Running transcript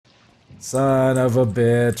Son of a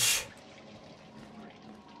bitch.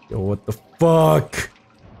 Yo, what the fuck?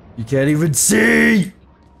 You can't even see!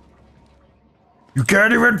 You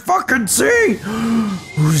can't even fucking see!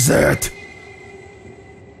 Who's that?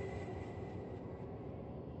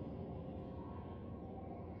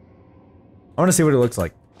 I wanna see what it looks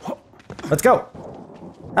like. Let's go!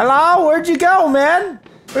 Hello? Where'd you go, man?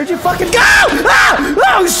 Where'd you fucking go? Ah!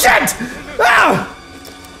 Oh shit! Ah!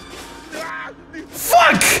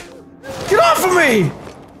 Fuck! Get off of me!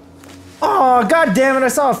 Oh, god damn it, I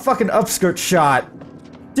saw a fucking upskirt shot.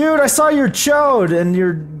 Dude, I saw your chode and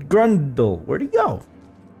your grundle. Where'd he go?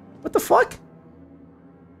 What the fuck?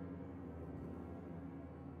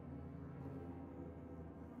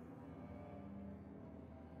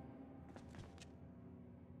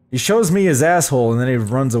 He shows me his asshole and then he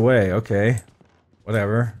runs away. Okay.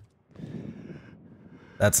 Whatever.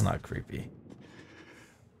 That's not creepy.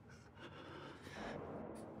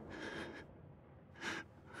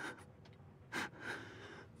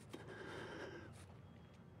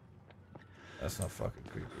 That's not fucking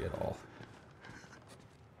creepy at all.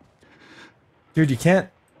 Dude,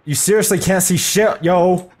 you seriously can't see shit,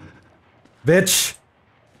 yo! Bitch!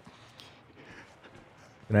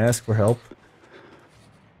 Can I ask for help?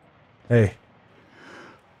 Hey.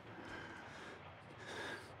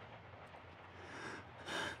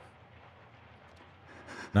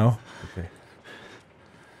 No? Okay.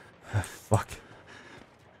 Fuck.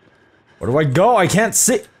 Where do I go? I can't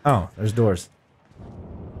see- Oh, there's doors.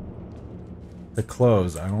 To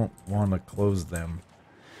close. I don't want to close them.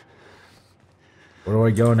 Where do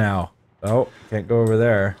I go now? Oh, can't go over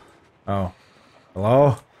there. Oh.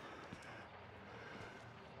 Hello?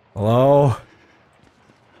 Hello?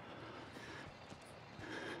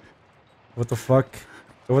 What the fuck?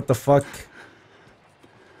 What the fuck?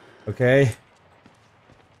 Okay.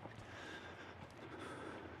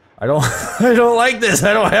 I don't I don't like this.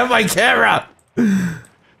 I don't have my camera.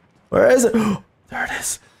 Where is it? There it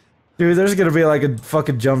is. Dude, there's gonna be like a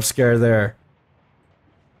fucking jump scare there.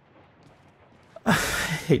 I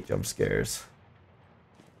hate jump scares.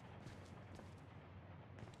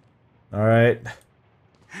 Alright.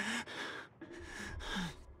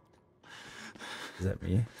 Is that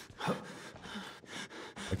me?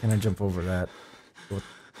 Why can't I jump over that?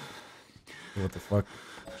 What the fuck?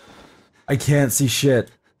 I can't see shit.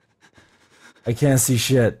 I can't see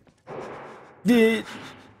shit. I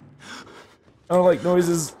don't like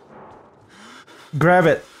noises. Grab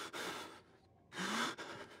it.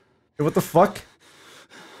 Hey, what the fuck?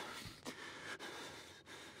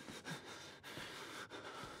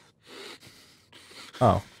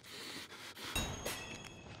 Oh.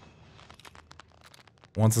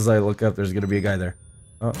 Once as I look up, there's gonna be a guy there.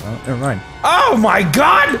 Oh, oh, never mind. Oh my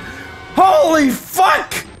god! Holy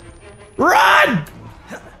fuck! Run!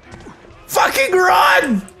 Fucking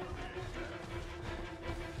run!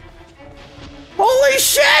 Holy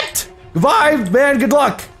shit! Goodbye, man, good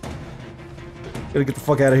luck! Gotta get the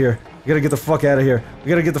fuck out of here. We gotta get the fuck out of here. We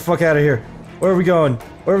gotta get the fuck out of here. Where are we going?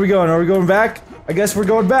 Where are we going? Are we going back? I guess we're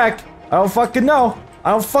going back. I don't fucking know.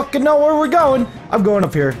 I don't fucking know where we're going. I'm going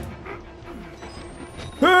up here.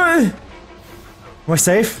 Am I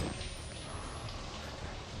safe?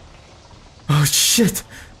 Oh shit!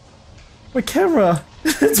 My camera!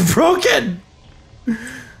 It's broken!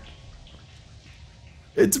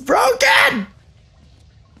 It's broken!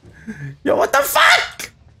 Yo, what the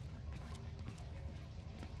fuck?!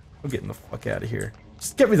 I'm getting the fuck out of here.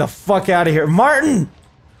 Just get me the fuck out of here. Martin!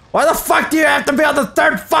 Why the fuck do you have to be on the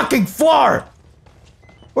 3rd fucking floor?!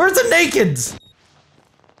 Where's the nakeds?!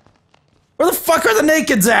 Where the fuck are the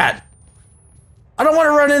nakeds at?! I don't want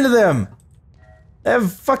to run into them! They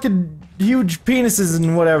have fucking huge penises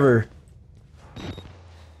and whatever.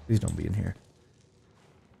 Please don't be in here.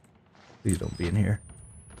 Please don't be in here.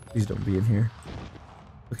 Please don't be in here.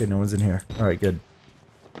 Okay, no one's in here. Alright, good.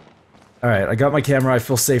 Alright, I got my camera. I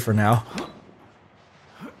feel safer now.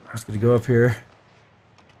 I'm just gonna go up here.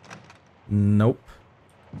 Nope.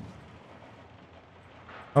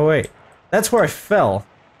 Oh, wait. That's where I fell.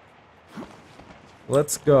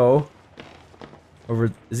 Let's go.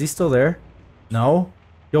 Over. Is he still there? No?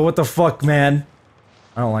 Yo, what the fuck, man?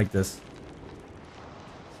 I don't like this.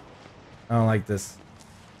 I don't like this.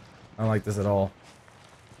 I don't like this at all.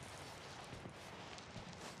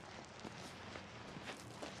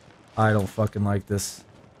 I don't fucking like this.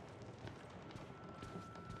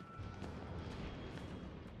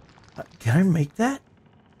 Can I make that?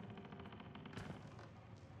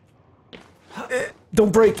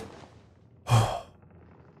 Don't break!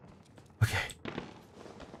 Okay.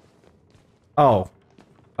 Oh.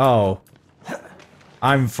 Oh.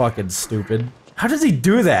 I'm fucking stupid. How does he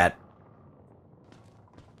do that?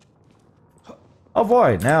 Oh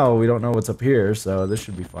boy, now we don't know what's up here, so this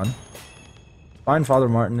should be fun. Find Father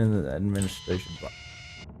Martin in the administration block.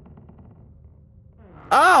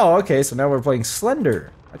 Oh, okay, so now we're playing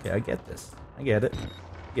Slender. Okay, I get this. I get it.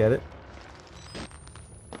 Get it.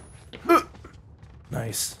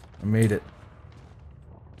 Nice. I made it.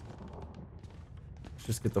 Let's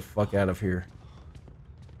just get the fuck out of here.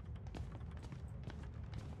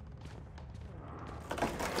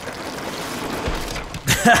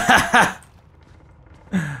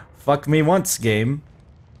 Fuck me once, game.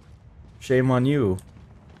 Shame on you.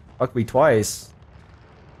 Fuck me twice.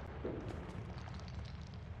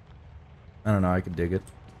 I don't know, I can dig it.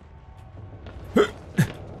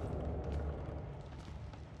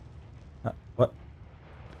 What?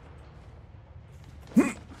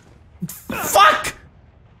 Fuck!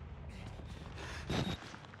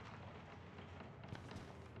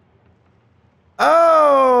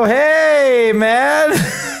 Oh, hey, man!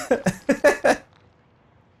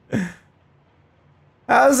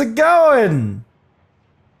 How's it going?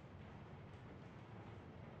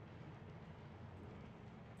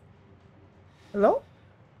 Hello?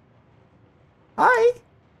 Hi?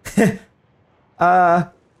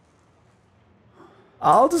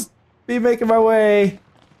 I'll just be making my way.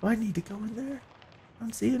 Do I need to go in there? I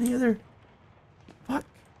don't see any other... Fuck.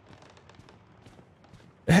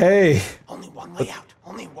 Hey. Only one way out.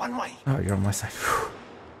 Only one way. Oh, you're on my side. Whew.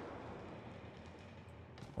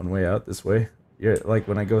 One way out, this way? You're, like,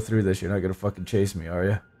 when I go through this, you're not gonna fucking chase me, are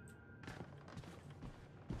you?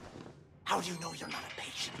 How do you know you're not a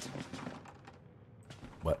patient?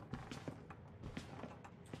 What?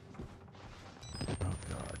 Oh,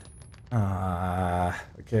 God.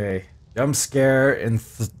 Okay. Jump scare in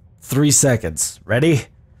 3 seconds. Ready?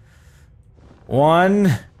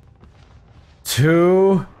 1,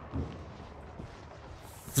 2,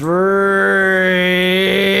 3.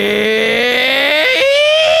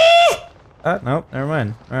 Nope, never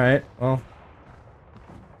mind. Alright, well.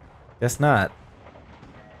 Guess not.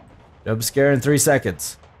 Jump scare in 3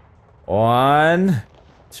 seconds. 1,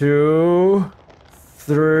 2,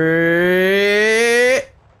 3.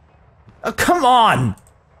 Oh, come on!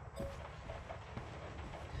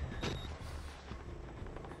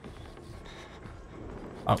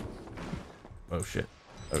 Oh. Oh shit.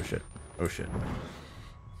 Oh shit. Oh shit. What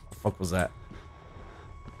the fuck was that?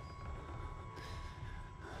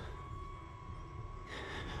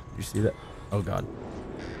 Did you see that? Oh god.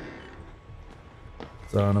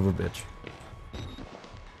 Son of a bitch.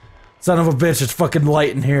 Son of a bitch, it's fucking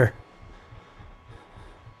light in here.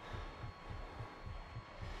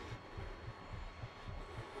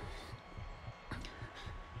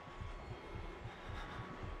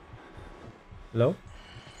 Hello?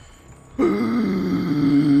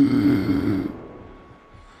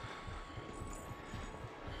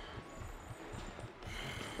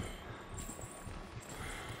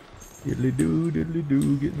 Diddly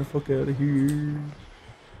doo, getting the fuck out of here.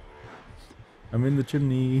 I'm in the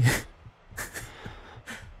chimney.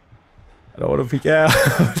 I don't want to peek out.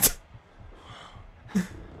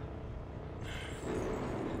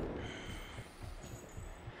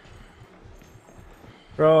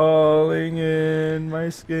 Crawling in my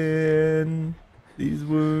skin. These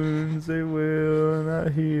wounds, they will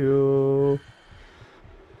not heal.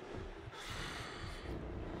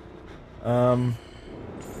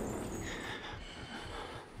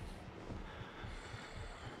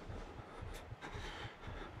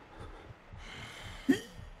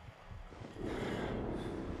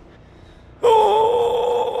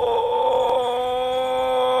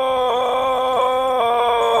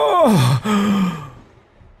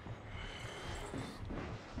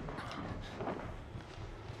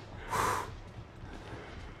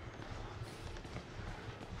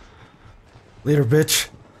 Later, bitch.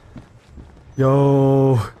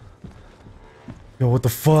 Yo. Yo, what the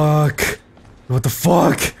fuck? What the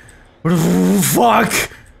fuck? What the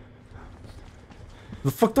fuck? Where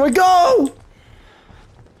the fuck do I go?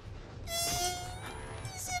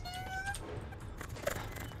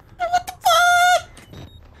 What the fuck?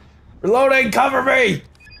 Reloading, cover me!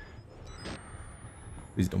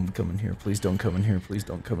 Please don't come in here. Please don't come in here. Please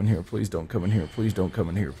don't come in here. Please don't come in here. Please don't come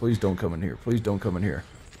in here. Please don't come in here. Please don't come in here.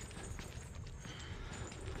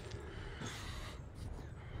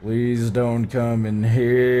 Please don't come in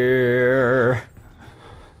here.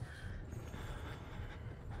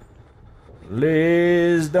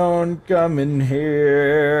 Please don't come in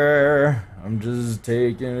here. I'm just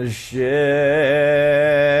taking a shit.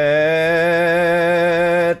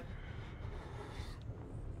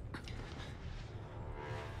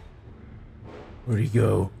 Where'd he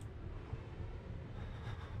go?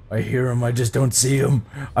 I hear him, I just don't see him.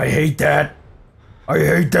 I hate that. I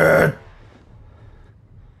hate that!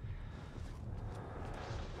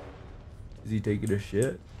 Is he taking a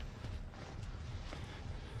shit?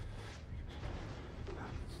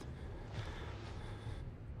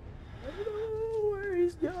 I don't know where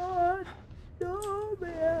he's gone. Oh,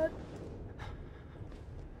 man.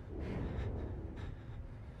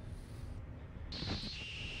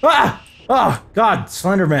 Ah! Oh, God,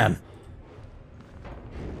 Slender Man.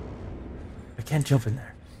 I can't jump in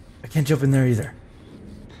there. I can't jump in there either.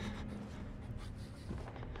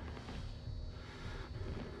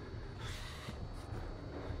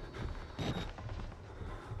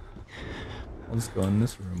 I'll just go in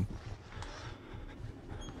this room.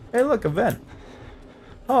 Hey, look, a vent.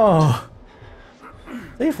 Oh.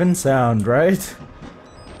 Safe and sound, right?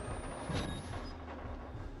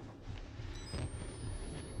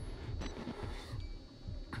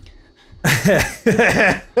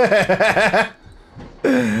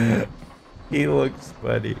 He looks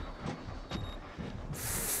funny.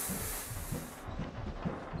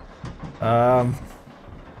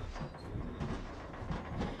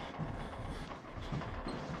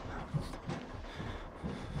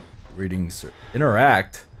 Reading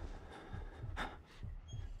interact.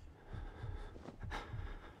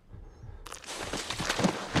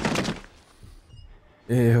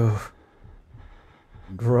 Ew.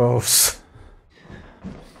 Gross.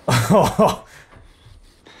 Oh,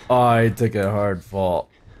 I took a hard fall.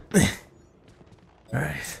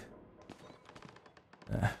 Alright.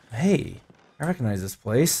 Hey, I recognize this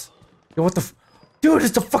place. Yo, what the f- Dude,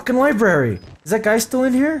 it's the fucking library! Is that guy still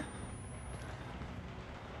in here?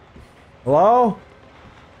 Hello?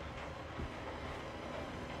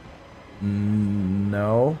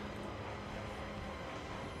 No.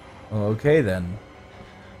 Well, okay then.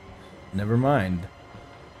 Never mind.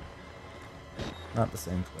 Not the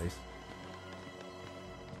same place.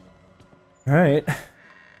 Alright.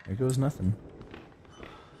 There goes nothing.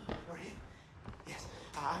 Yes,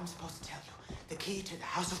 I'm supposed to tell you. The key to the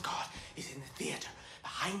house of God is in the theater.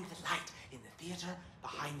 Behind the light. In the theater,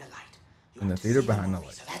 behind the light. You In the have to theater, see behind the movie,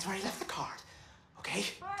 light. So that's where he left the card. Okay?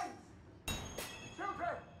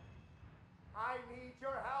 Children! I need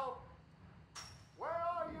your help! Where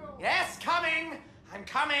are you? Yes, coming! I'm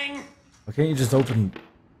coming! Why can't you just open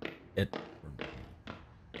it?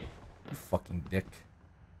 You fucking dick.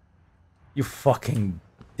 You fucking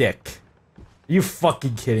dick. Are you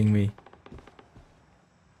fucking kidding me?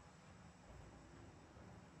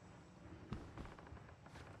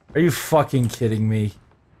 Are you fucking kidding me?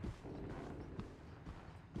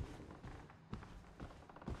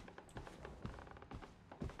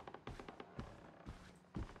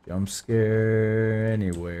 Jump scare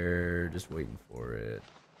anywhere, just waiting for it.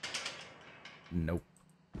 Nope.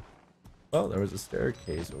 Well, there was a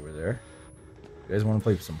staircase over there. You guys want to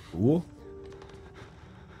play some pool?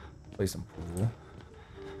 Play some pool.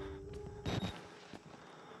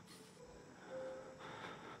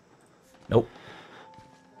 Nope.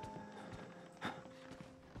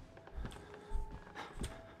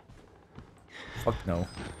 Fuck no.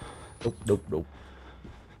 Nope, nope, nope.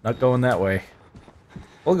 Not going that way.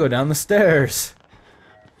 We'll go down the stairs.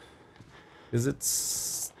 Because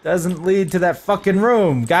it doesn't lead to that fucking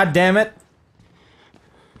room. God damn it.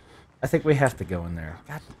 I think we have to go in there.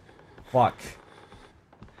 God. Fuck.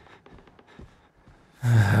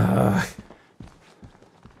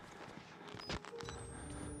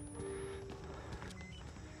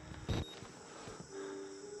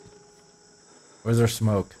 Where's our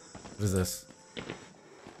smoke? What is this?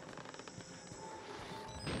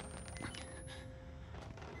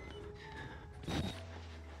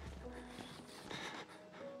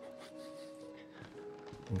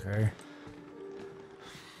 Okay.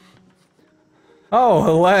 Oh,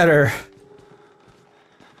 a ladder.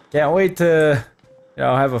 Can't wait to, you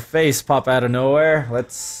know, have a face pop out of nowhere.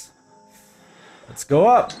 Let's go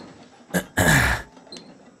up.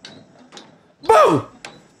 Boo!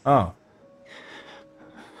 Oh.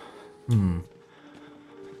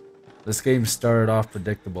 This game started off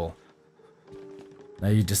predictable. Now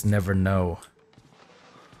you just never know.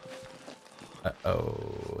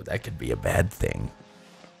 Uh-oh, that could be a bad thing.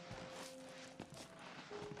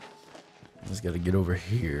 Just gotta get over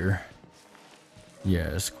here.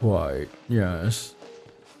 Yes, quite. Yes.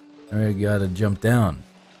 I gotta jump down.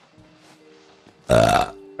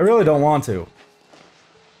 I really don't want to.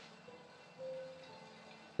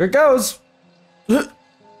 Here it goes!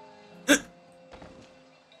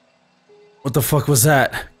 What the fuck was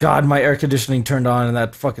that? God, my air conditioning turned on and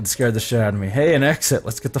that fucking scared the shit out of me. Hey, an exit.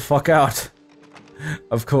 Let's get the fuck out.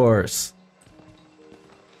 Of course.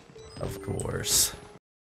 Of course.